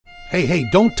Hey,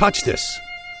 don't touch this.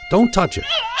 Don't touch it.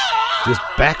 Just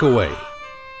back away.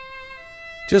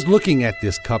 Just looking at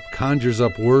this cup conjures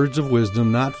up words of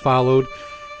wisdom not followed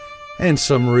and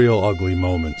some real ugly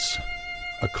moments.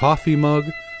 A coffee mug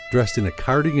dressed in a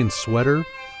cardigan sweater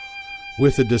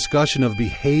with a discussion of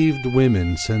behaved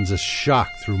women sends a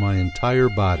shock through my entire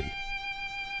body.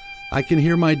 I can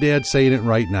hear my dad saying it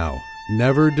right now.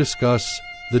 Never discuss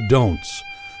the don'ts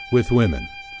with women.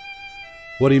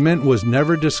 What he meant was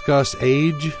never discuss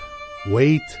age,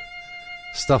 weight,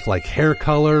 stuff like hair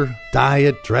color,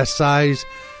 diet, dress size.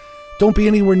 Don't be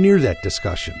anywhere near that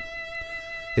discussion.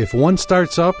 If one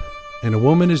starts up and a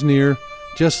woman is near,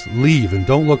 just leave and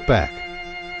don't look back.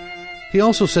 He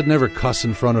also said never cuss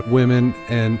in front of women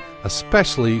and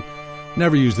especially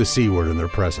never use the C word in their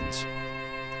presence.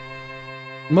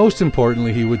 Most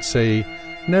importantly, he would say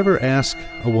never ask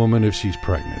a woman if she's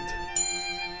pregnant.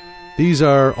 These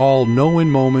are all no-win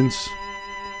moments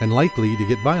and likely to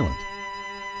get violent.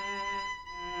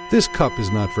 This cup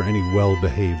is not for any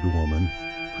well-behaved woman.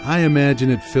 I imagine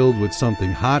it filled with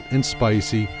something hot and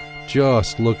spicy,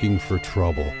 just looking for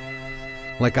trouble.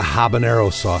 Like a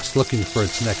habanero sauce looking for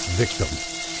its next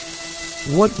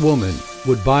victim. What woman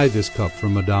would buy this cup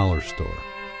from a dollar store?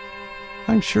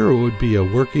 I'm sure it would be a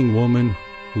working woman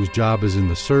whose job is in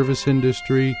the service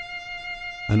industry,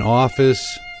 an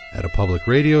office, at a public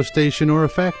radio station, or a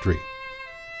factory.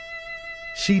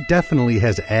 She definitely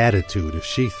has attitude if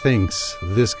she thinks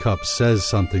this cup says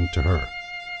something to her.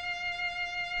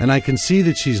 And I can see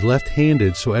that she's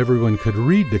left-handed so everyone could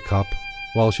read the cup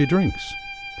while she drinks.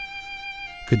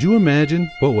 Could you imagine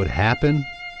what would happen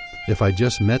if I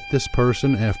just met this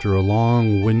person after a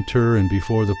long winter and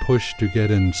before the push to get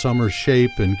in summer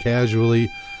shape and casually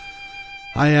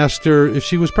I asked her if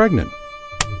she was pregnant?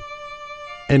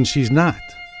 And she's not.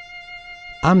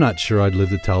 I'm not sure I'd live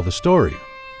to tell the story.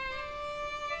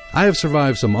 I have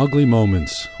survived some ugly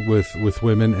moments with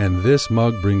women, and this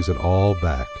mug brings it all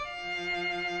back.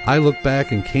 I look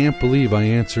back and can't believe I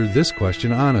answered this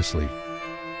question honestly.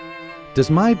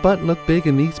 Does my butt look big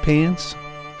in these pants?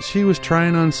 She was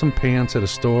trying on some pants at a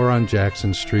store on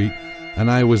Jackson Street,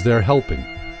 and I was there helping.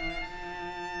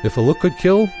 If a look could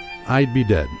kill, I'd be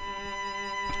dead.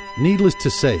 Needless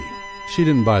to say, she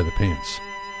didn't buy the pants.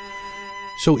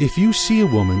 So if you see a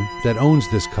woman that owns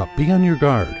this cup, be on your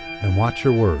guard and watch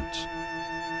your words.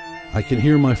 I can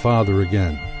hear my father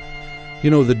again.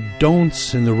 You know, the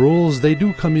don'ts and the rules, they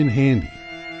do come in handy.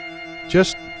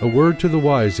 Just a word to the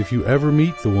wise, if you ever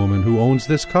meet the woman who owns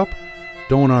this cup,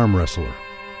 don't arm wrestle her.